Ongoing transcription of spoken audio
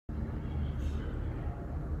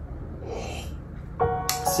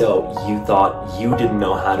So you thought you didn't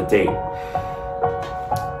know how to date.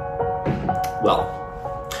 Well,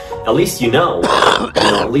 at least you know.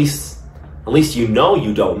 At least you know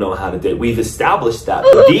you don't know how to date. We've established that.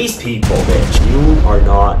 But these people, bitch,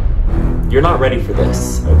 you're not ready for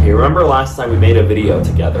this. Okay, remember last time we made a video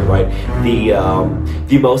together, right?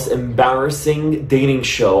 The most embarrassing dating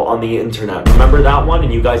show on the internet. Remember that one?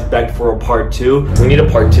 And you guys begged for a part 2? We need a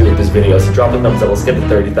part 2 of this video, so drop a thumbs up. Let's get to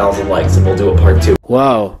 30,000 likes and we'll do a part 2.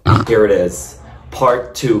 Wow. Here it is.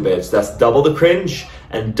 Part 2, bitch. That's double the cringe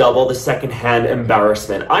and double the secondhand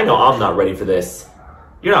embarrassment. I know I'm not ready for this.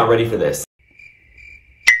 You're not ready for this.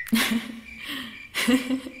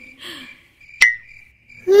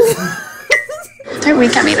 Don't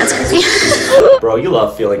wink at me, that's creepy. Bro, you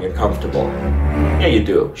love feeling uncomfortable. Yeah, you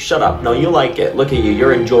do. Shut up. No, you like it. Look at you.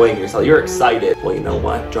 You're enjoying yourself. You're excited. Well, you know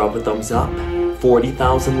what? Drop a thumbs up.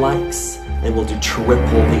 40,000 likes. And we'll do triple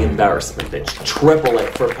the embarrassment, bitch. Triple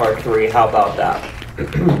it for part 3. How about that?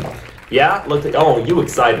 Yeah? Look at, oh, you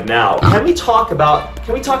excited now. Can we talk about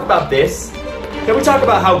this? Can we talk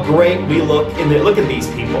about how great we look look at these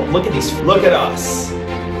people. Look at us.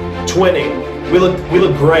 Twinning. We look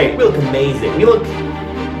great. We look amazing. We look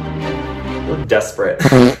desperate.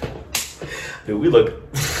 Dude, we look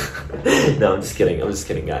no, I'm just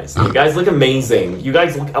kidding, guys. You guys look amazing. You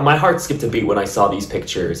guys look, my heart skipped a beat when I saw these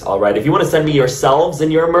pictures. Alright, if you want to send me yourselves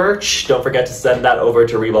and your merch, don't forget to send that over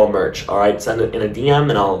to Rebal merch. Alright, send it in a DM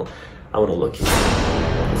and I want to look you.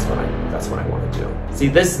 That's what I want to do. See,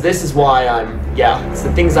 this is why it's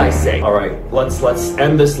the things I say. Alright, let's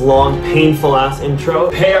end this long, painful ass intro.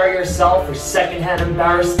 Prepare yourself for secondhand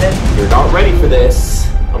embarrassment. You're not ready for this.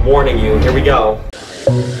 I'm warning you. Here we go.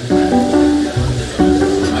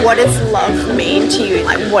 What does love mean to you?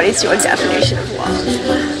 Like, what is your definition of love?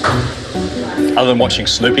 Other than watching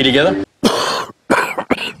Snoopy together?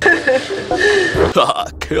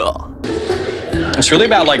 It's really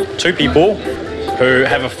about like two people who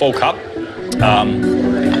have a full cup.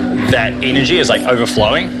 That energy is like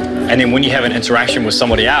overflowing, and then when you have an interaction with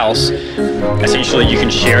somebody else, essentially you can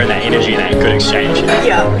share in that energy and that good exchange.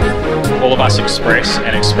 Yeah. All of us express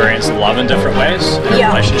and experience love in different ways in a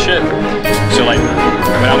relationship. So like,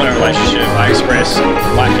 when I'm in a relationship, I express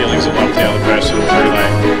my feelings of love to the other person through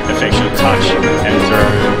like affectionate touch and through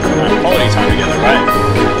quality time together, right?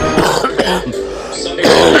 Some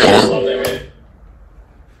people love that, man.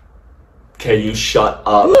 Can you shut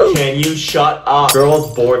up? Can you shut up?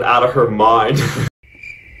 Girl's bored out of her mind.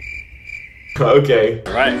 Okay.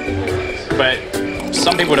 Right. But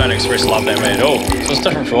some people don't express love that way at all. So it's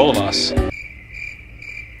different for all of us.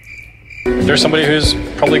 There's somebody who's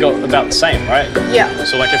probably got about the same, right? Yeah.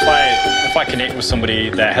 So like if I connect with somebody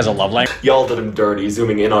that has a love language. Y'all did him dirty,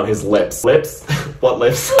 zooming in on his lips. Lips? What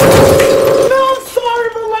lips? No, I'm sorry,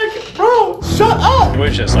 but like, bro, shut up!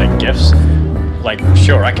 Which is like gifts. Like,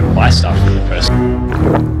 sure, I can buy stuff for the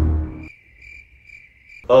person.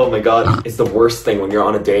 Oh my god, it's the worst thing when you're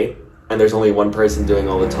on a date and there's only one person doing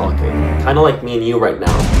all the talking. Kind of like me and you right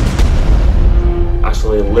now.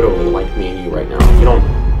 Actually, literally like me and you right now.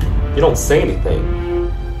 You don't say anything.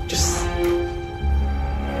 Just...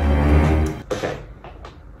 Okay.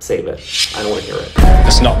 Save it. I don't want to hear it.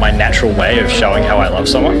 It's not my natural way of showing how I love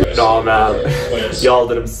someone. No, man. Y'all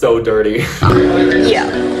did him so dirty. Yeah.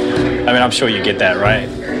 I mean, I'm sure you get that, right?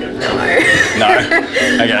 No?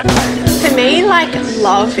 Okay. For me, like,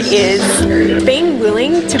 love is being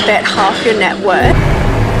willing to bet half your net worth.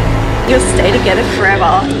 You'll stay together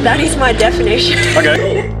forever. That is my definition.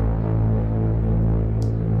 Okay.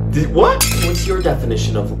 What? What's your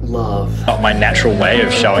definition of love? Not my natural way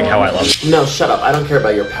of showing how I love. No, shut up. I don't care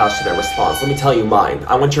about your passionate response. Let me tell you mine.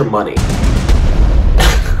 I want your money.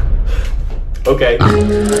 Okay.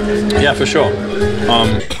 Yeah, for sure.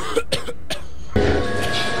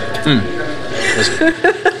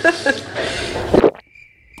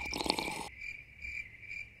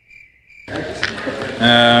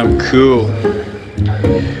 Cool.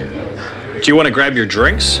 Do you want to grab your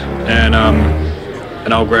drinks and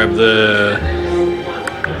I'll grab the.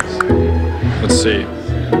 Let's see.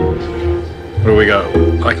 What do we got?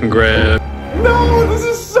 I can grab. No, this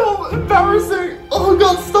is so embarrassing. Oh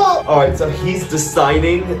god, stop. All right, so he's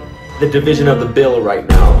deciding the division of the bill right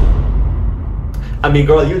now. I mean,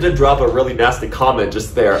 girl, you did drop a really nasty comment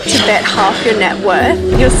just there. To bet half your net worth,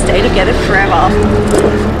 you'll stay together forever.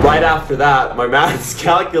 Right after that, my math's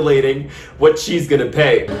calculating what she's gonna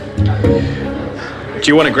pay. Do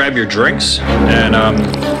you want to grab your drinks and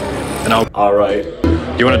I'll. All right.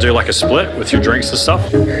 Do you want to do like a split with your drinks and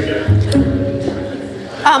stuff?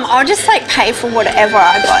 I'll just like pay for whatever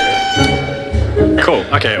I got. Cool.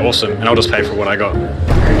 Okay, awesome. And I'll just pay for what I got.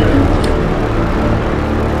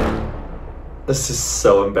 This is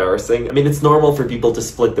so embarrassing. I mean, it's normal for people to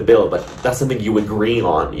split the bill, but that's something you agree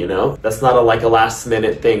on, you know? That's not like a last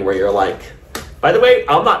minute thing where you're like, by the way,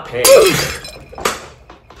 I'm not paying.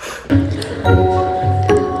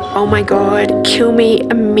 Oh my god, kill me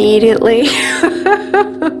immediately.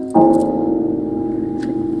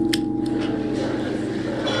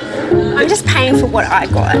 I'm just paying for what I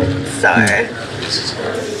got, so.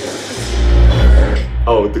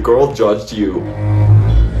 Oh, the girl judged you.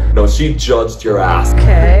 No, she judged your ass.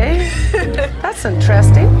 Okay, that's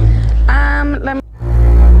interesting. Let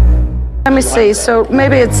me see. So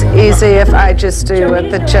maybe it's easy if I just do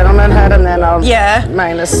what the gentleman had, and then I'll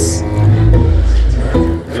minus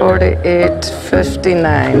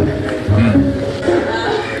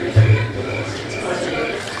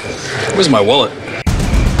 48.59. Where's my wallet?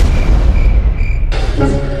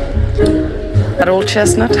 That old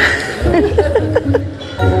chestnut.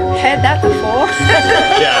 Heard that before.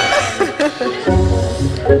 Yeah.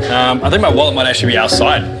 I think my wallet might actually be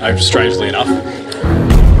outside, strangely enough.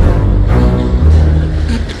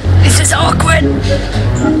 This is awkward.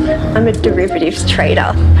 I'm a derivatives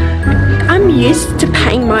trader. I'm used to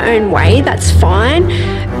paying my own way, that's fine.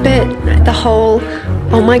 But the whole,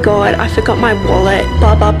 oh my god, I forgot my wallet,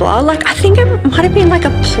 blah, blah, blah. Like, I think it might have been like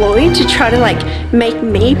a ploy to try to like make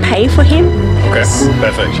me pay for him. Okay,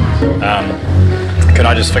 perfect. Can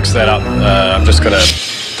I just fix that up? I'm just gonna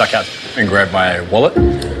duck out and grab my wallet.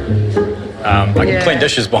 I can clean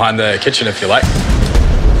dishes behind the kitchen if you like.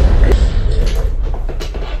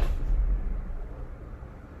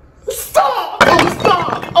 Stop! Oh,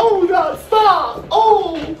 stop! Oh, God, stop!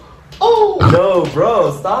 Oh! Oh! No,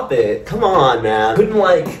 bro, stop it. Come on, man. Couldn't,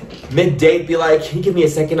 like, mid-date be like, can you give me a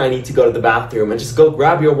second? I need to go to the bathroom, and just go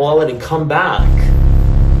grab your wallet and come back.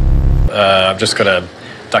 I'm just gonna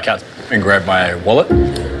duck out and grab my wallet.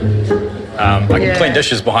 I can clean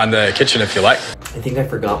dishes behind the kitchen if you like. I think I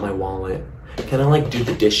forgot my wallet. Can I, like, do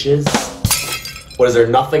the dishes? What, is there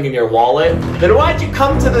nothing in your wallet? Then why'd you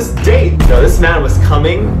come to this date? No, this man was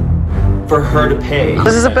coming for her to pay.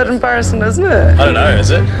 This is a bit embarrassing, isn't it? I don't know,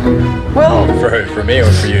 is it? Well, For who? For me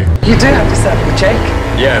or for you? you do have to send the check.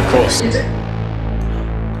 Yeah, of course.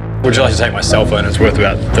 Would you like to take my cell phone? It's worth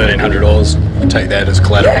about $1,300. Take that as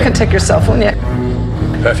collateral. Yeah, I can take your cell phone, yeah.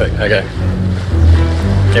 Perfect, okay.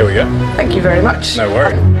 Here we go. Thank you very much. No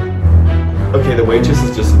worry. Okay, the waitress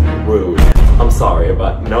is just rude. I'm sorry,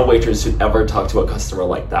 but no waitress should ever talk to a customer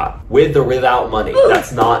like that. With or without money.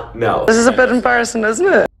 That's not, no. This is a bit embarrassing, isn't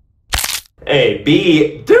it? A,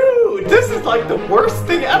 B, dude, this is like the worst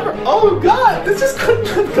thing ever. Oh God, this just couldn't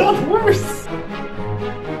have gone worse.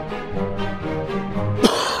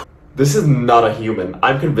 This is not a human.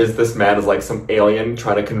 I'm convinced this man is like some alien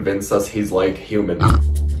trying to convince us he's like human.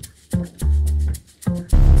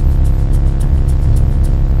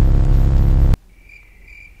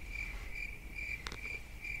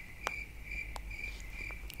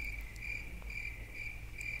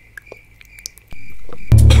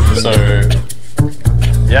 So,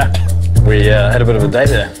 yeah, we had a bit of a date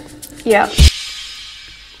there. Yeah.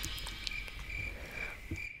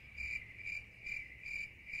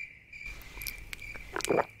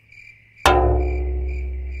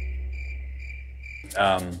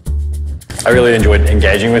 I really enjoyed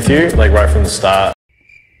engaging with you, like right from the start.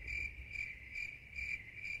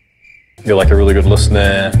 You're like a really good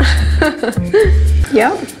listener.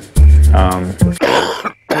 Yeah.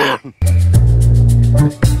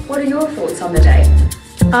 What are your thoughts on the date?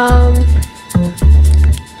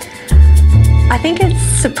 I think it's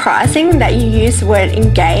surprising that you use the word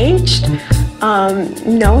engaged.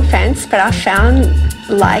 No offense, but I found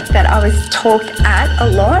like that I was talked at a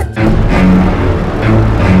lot.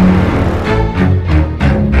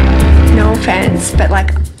 No offense, but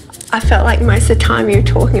like I felt like most of the time you were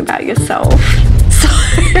talking about yourself. So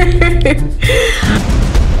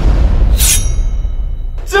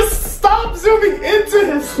Just stop zooming into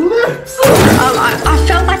his lips. I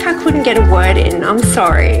felt like I couldn't get a word in. I'm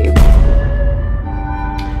sorry.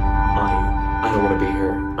 I don't want to be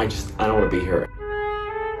here. I don't want to be here.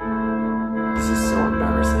 This is so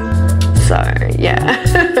embarrassing. So yeah.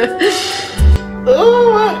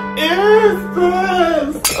 Oh, what is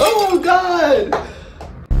this? Oh God.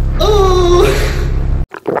 Oh.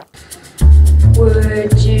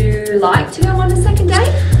 Would you like to go on a second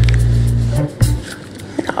date?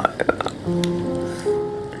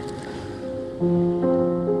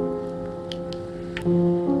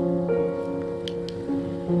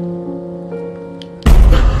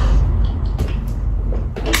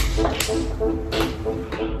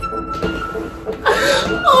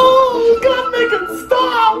 Oh, God, make him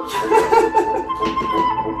stop!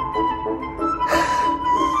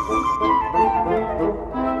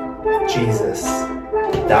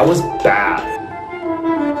 That was bad.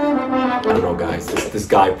 I don't know, guys. This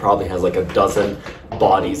guy probably has like a dozen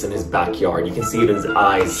bodies in his backyard. You can see it in his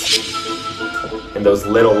eyes. And those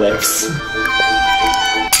little lips.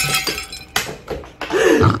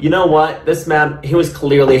 You know what? This man, he was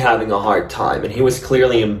clearly having a hard time and he was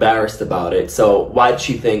clearly embarrassed about it. So why'd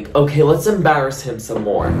she think, okay, let's embarrass him some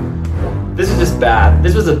more? This is just bad.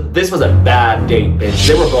 This was a bad date, bitch.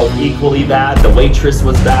 They were both equally bad. The waitress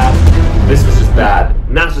was bad. This was just bad.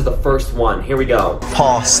 And that's just the first one. Here we go.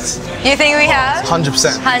 Past. You think we have?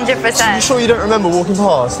 100%. 100%. Are you sure you don't remember walking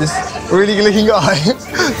past this really good looking guy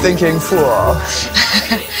thinking, "Whoa"?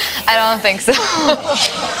 I don't think so.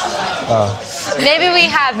 Maybe we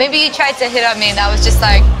have. Maybe you tried to hit on me and I was just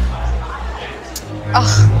like,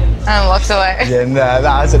 oh, and walked away. Yeah, no,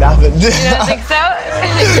 that hasn't happened. You don't think so?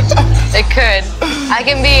 It could. I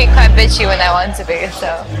can be quite bitchy when I want to be,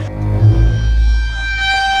 so.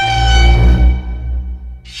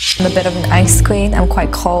 I'm a bit of an ice queen. I'm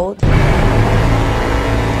quite cold.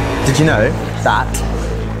 Did you know that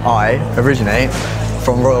I originate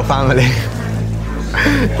from royal family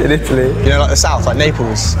in Italy? You know, like the south, like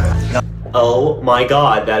Naples. Oh my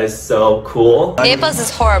god, that is so cool. Naples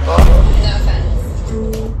is horrible. No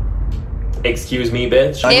offense. Excuse me,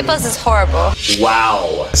 bitch? Naples is horrible.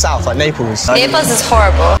 Wow. South, like Naples. Naples is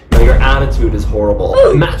horrible. No, your attitude is horrible.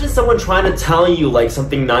 Imagine someone trying to tell you like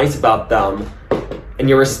something nice about them and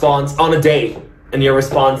your response on a date and your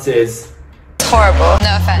response is horrible.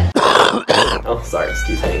 No offense. Oh, sorry,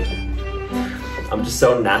 excuse me. I'm just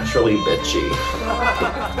so naturally bitchy.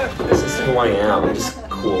 This is who I am. I'm just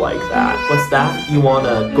cool like that. What's that? You want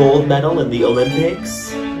a gold medal in the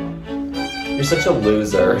Olympics? You're such a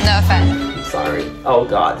loser. No offense. I'm sorry. Oh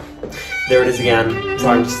god. There it is again.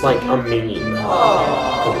 Sorry, I'm just like, I'm mean.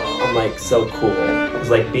 I'm like so cool. It's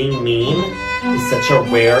like being mean is such a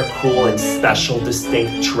rare, cool, and special,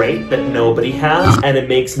 distinct trait that nobody has, and it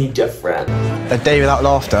makes me different. A day without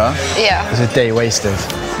laughter is a day wasted.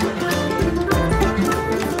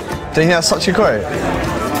 Do you think that's such a quote?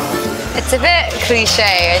 It's a bit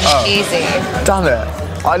cliche and cheesy. Damn it.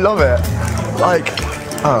 I love it. Like,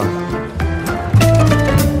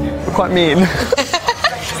 we're quite mean.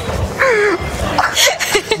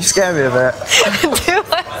 You scare me a bit. Do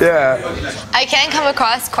I? Yeah. I can come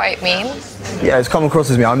across quite mean. Yeah, it's come across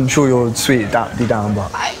as me. I'm sure you're sweet deep down,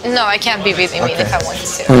 but... No, I can't be really mean if I wanted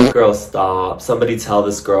to. Girl, stop. Somebody tell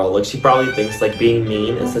this girl. Look, she probably thinks like being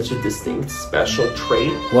mean is such a distinct, special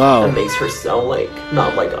trait. Wow. That makes her so like,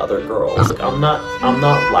 not like other girls. Like, I'm not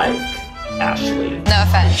like Ashley. No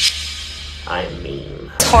offense. I'm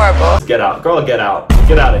mean. It's horrible. Get out. Girl, get out.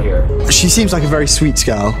 Get out of here. She seems like a very sweet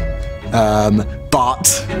girl,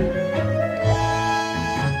 but...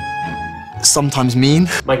 sometimes mean.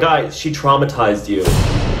 My guy, she traumatized you. You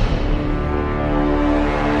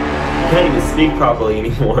can't even speak properly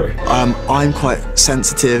anymore. I'm quite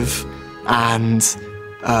sensitive and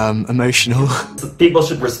emotional. People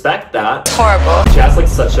should respect that. It's horrible. She has like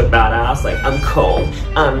such a badass, like, I'm cold,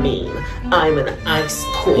 I'm mean, I'm an ice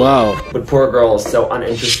queen. Wow. But poor girl is so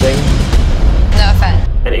uninteresting. No offense.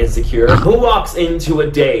 And insecure. Who walks into a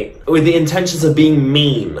date with the intentions of being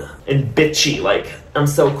mean and bitchy, like, I'm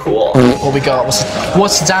so cool? What we got?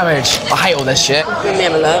 What's the damage? I hate all this shit. Let me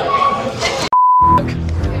have a look.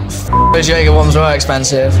 Those Jaeger ones are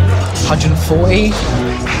expensive. 140?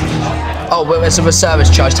 Oh, well, it's a service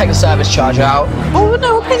charge. Take the service charge out. Oh,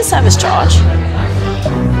 no, we'll pay the service charge.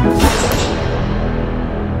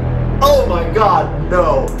 Oh my god,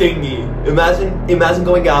 no. Stingy. Imagine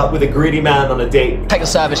going out with a greedy man on a date. Take the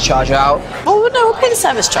service charge out. Oh, no, we'll pay the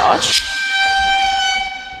service charge.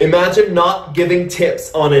 Imagine not giving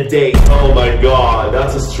tips on a date. Oh my god,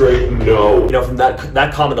 that's a straight no. You know, from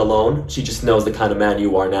that comment alone, she just knows the kind of man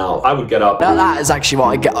you are now. I would get up. That is actually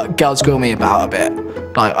what girls school me about a bit.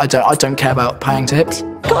 Like, I don't care about paying tips.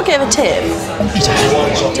 Gotta give a tip.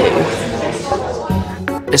 You do.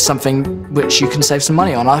 It's something which you can save some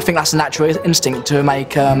money on. I think that's a natural instinct to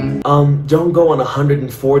make, don't go on a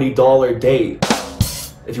 $140 date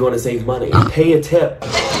if you want to save money. Pay a tip.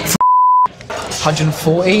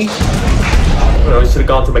 140? I don't know, I should have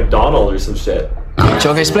gone to McDonald's or some shit. Do you want to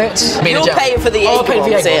go splits? You'll pay for the egg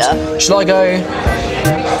ones here. Should I go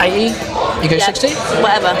 80? You go 60?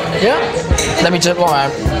 Whatever. Yeah? Let me do it right.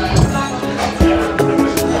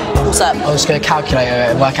 What's up? I was going to calculate it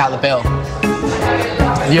and work out the bill.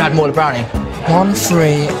 You had more of the brownie. 1,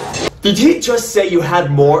 3. Did he just say you had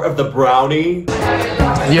more of the brownie?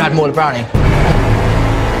 You had more of the brownie.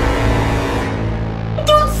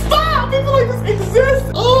 Don't stop! People like this exist!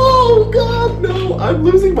 Oh god, no! I'm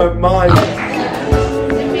losing my mind.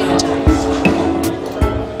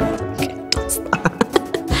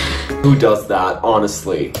 Who does that,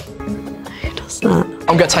 honestly? Who does that?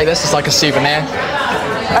 I'm gonna take this as like a souvenir.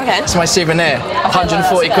 Okay. It's my souvenir.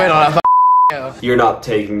 140 quid on that. You're not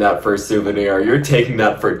taking that for a souvenir. You're taking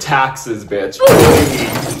that for taxes, bitch.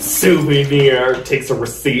 Souvenir. Takes a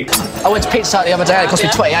receipt. I went to Pizza Hut the other day. It cost me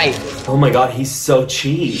 28. Oh my god, he's so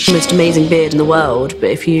cheap. Most amazing beard in the world, but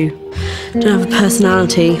if you don't have a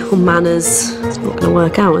personality or manners, it's not gonna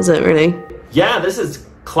work out, is it, really? Yeah, this is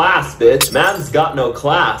class, bitch. Man's got no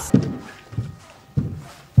class.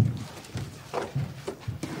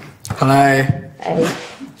 Hello. Hey.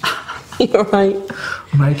 You're right.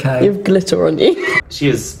 I'm okay. You have glitter on you. She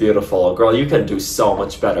is beautiful. Girl, you can do so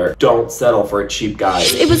much better. Don't settle for a cheap guy.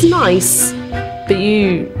 It was nice, but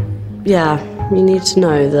you need to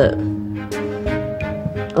know that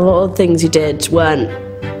a lot of things you did weren't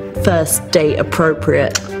first date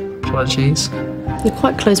appropriate. Apologies. You're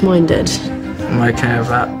quite close-minded. I'm okay with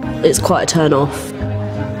that. It's quite a turn off.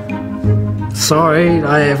 Sorry,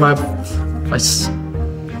 if I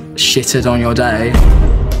shitted on your day.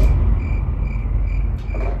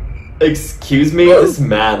 Excuse me? This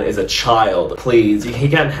man is a child. Please, he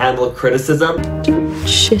can't handle criticism. Don't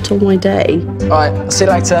shit on my day. Alright, I'll see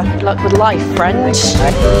you later. Good luck with life, friend.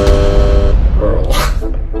 Girl.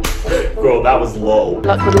 Girl, that was low. Good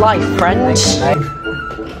luck with life, friend.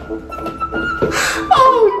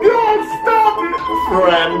 Oh god, stop it,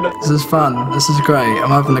 friend. This is fun. This is great. I'm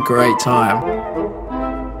having a great time.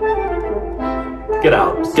 Get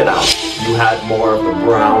out. Just get out. You had more of the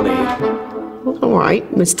brownie.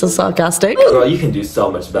 Alright, Mr. Sarcastic. Girl, you can do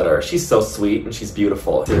so much better. She's so sweet and she's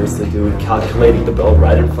beautiful. Seriously, dude, calculating the bill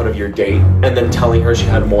right in front of your date and then telling her she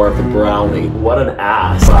had more of the brownie. What an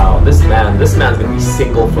ass. Wow, this man's gonna be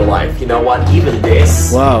single for life. You know what? Even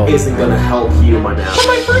this isn't gonna help you, my man. On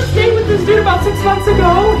my first date with this dude about 6 months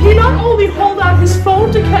ago, he not only hauled out his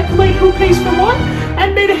phone to calculate who pays for what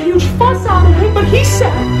and made a huge fuss out of it, but he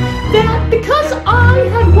said that because I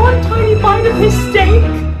had one tiny bite of his steak,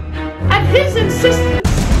 at his insistence,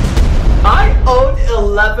 I owed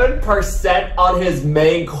 11% on his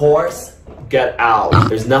main course. Get out.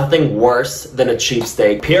 There's nothing worse than a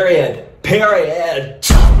cheapsteak. Period. Period.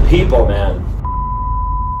 People, man.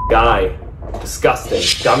 Guy. Disgusting.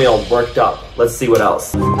 Got me all worked up. Let's see what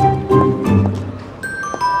else.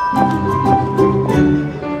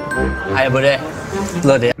 Hiya, buddy.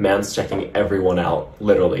 Bloody. Man's checking everyone out,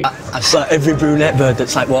 literally. I've saw every brunette bird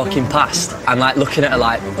that's like walking past. I'm like looking at her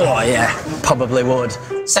like, oh yeah, probably would.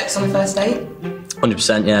 Sex on the first date?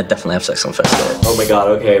 100%, yeah, definitely have sex on first date. Oh my god,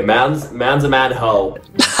 okay, man's a mad hoe.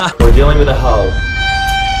 We're dealing with a hoe.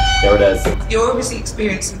 There it is. You're obviously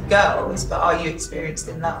experienced with girls, but are you experienced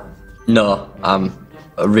in love? No, I'm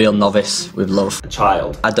a real novice with love. A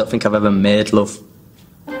child. I don't think I've ever made love.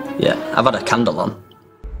 Yeah, I've had a candle on.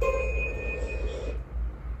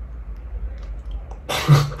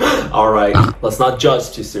 Alright, let's not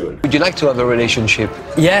judge too soon. Would you like to have a relationship?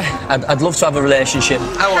 Yeah, I'd love to have a relationship.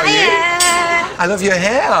 How are you? I love your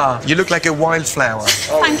hair. You look like a wildflower.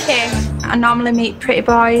 Thank you. I normally meet pretty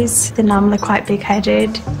boys. They're normally quite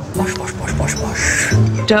big-headed. Bosh, bosh, bosh, bosh, bosh.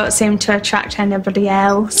 Don't seem to attract anybody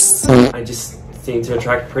else. I just seem to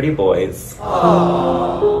attract pretty boys. You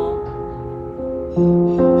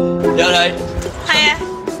alright? Hiya.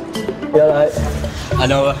 You alright? I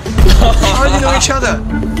know her. How do you know each other?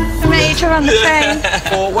 We met each other on the train.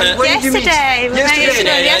 When did you meet? Yesterday. We met each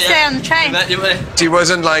other yesterday on the train. It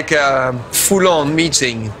wasn't like a full-on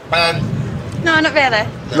meeting. No, not really.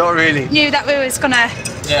 Not really. Knew that we was gonna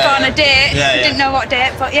go on a date. Didn't know what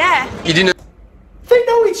date, but yeah. You didn't. They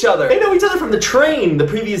know each other. They know each other from the train the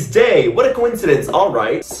previous day. What a coincidence.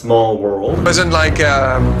 Alright. Small world. It wasn't like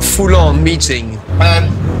a full-on meeting.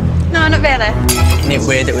 No, not really. Isn't it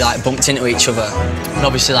weird that we like bumped into each other? And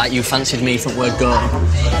obviously like you fancied me from word go.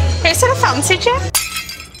 Who said I fancied you?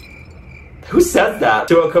 Who says that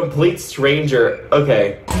to a complete stranger?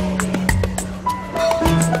 Okay.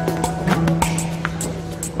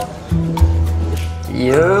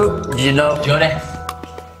 You know, Johnny,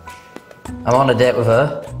 I'm on a date with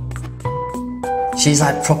her. She's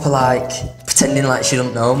like proper like pretending like she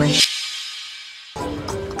don't know me.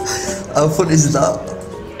 How fun is that?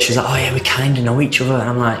 She's like, oh yeah, we kind of know each other. And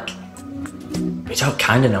I'm like, we don't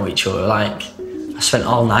kind of know each other. Like, I spent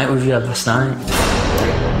all night with you last night.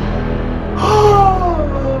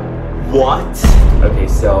 What? Okay,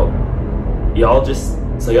 so y'all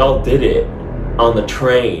did it on the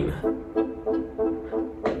train.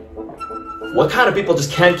 What kind of people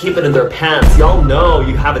just can't keep it in their pants? Y'all know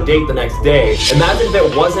you have a date the next day. Imagine if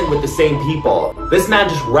it wasn't with the same people. This man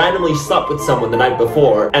just randomly slept with someone the night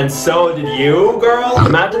before, and so did you, girl?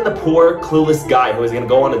 Imagine the poor, clueless guy who was gonna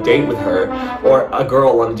go on a date with her, or a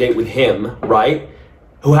girl on a date with him, right?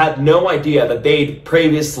 Who had no idea that they'd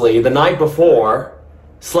previously, the night before,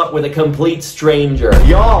 slept with a complete stranger.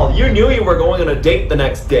 Y'all, you knew you were going on a date the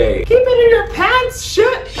next day. Keep it in your pants,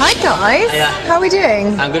 shit! Hi guys, how are we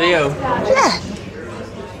doing? I'm good, are you? Yeah.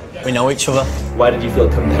 We know each other. Why did you feel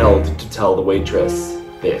compelled to tell the waitress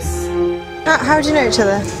this? How do you know each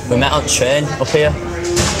other? We met on train up here.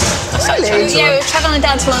 Really? Yeah, we were travelling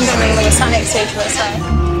down to London and we were sat next to each other, so.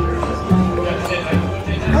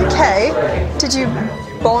 Okay. Did you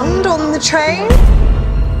bond on the train?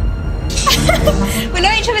 We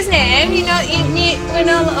know each other's name, we know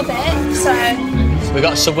a little bit, so. We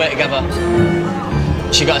got a subway together.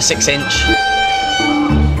 She got a 6-inch.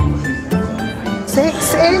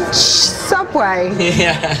 6-inch subway?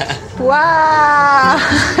 Yeah. Wow.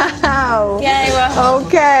 Yeah, they were.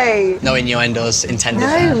 Okay. No innuendos intended.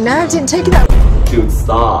 No, I didn't take it that way. Dude,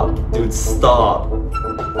 stop. Dude, stop.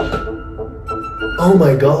 Oh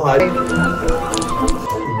my god.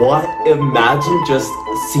 What? Imagine just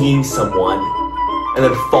seeing someone and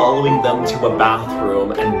then following them to a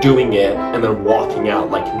bathroom and doing it and then walking out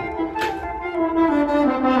like...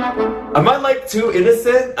 Am I like too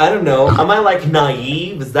innocent? I don't know. Am I like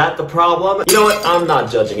naive? Is that the problem? You know what? I'm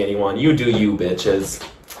not judging anyone. You do you, bitches.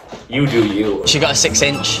 You do you. She got a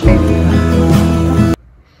 6-inch.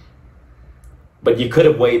 But you could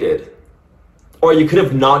have waited. Or you could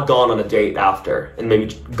have not gone on a date after and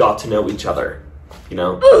maybe got to know each other. You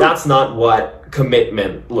know? That's not what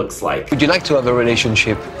commitment looks like. Would you like to have a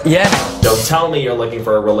relationship? Yeah. Don't tell me you're looking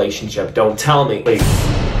for a relationship. Don't tell me, please.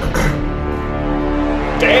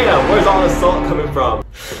 Damn, where's all this salt coming from?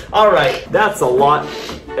 Alright, that's a lot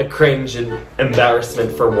of cringe and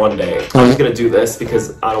embarrassment for one day. I'm just gonna do this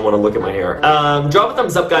because I don't want to look at my hair. Drop a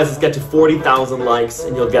thumbs up, guys. Let's get to 40,000 likes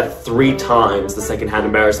and you'll get 3 times the secondhand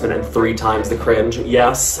embarrassment and 3 times the cringe.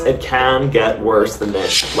 Yes, it can get worse than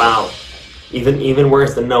this. Wow. Even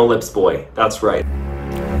worse than No Lips Boy. That's right.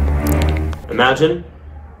 Imagine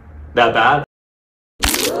that bad.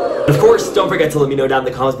 Of course, don't forget to let me know down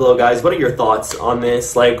in the comments below, guys. What are your thoughts on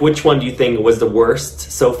this? Like, which one do you think was the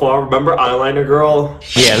worst so far? Remember Eyeliner Girl?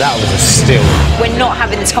 Yeah, that was a steal. We're not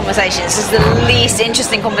having this conversation. This is the least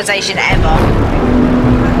interesting conversation ever.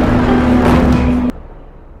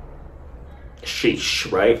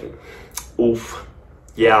 Sheesh, right? Oof.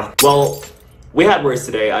 Yeah. Well, we had worse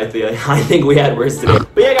today, I think we had worse today.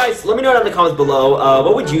 But yeah, guys, let me know down in the comments below,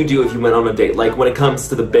 what would you do if you went on a date? Like, when it comes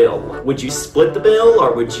to the bill, would you split the bill,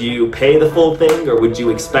 or would you pay the full thing, or would you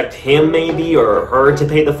expect him maybe, or her to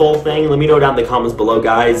pay the full thing? Let me know down in the comments below,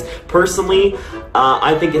 guys. Personally,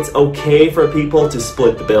 I think it's okay for people to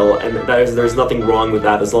split the bill, and there's nothing wrong with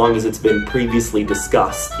that as long as it's been previously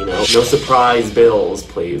discussed, you know? No surprise bills,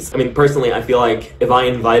 please. I mean, personally, I feel like if I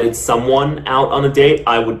invited someone out on a date,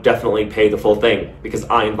 I would definitely pay the full thing, because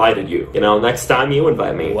I invited you. You know, next time you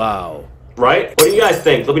invite me. Wow. Right? What do you guys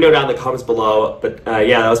think? Let me know down in the comments below. But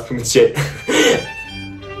yeah, that was pretty much shit.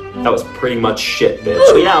 That was pretty much shit, bitch.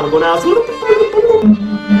 So yeah, I'm gonna go now.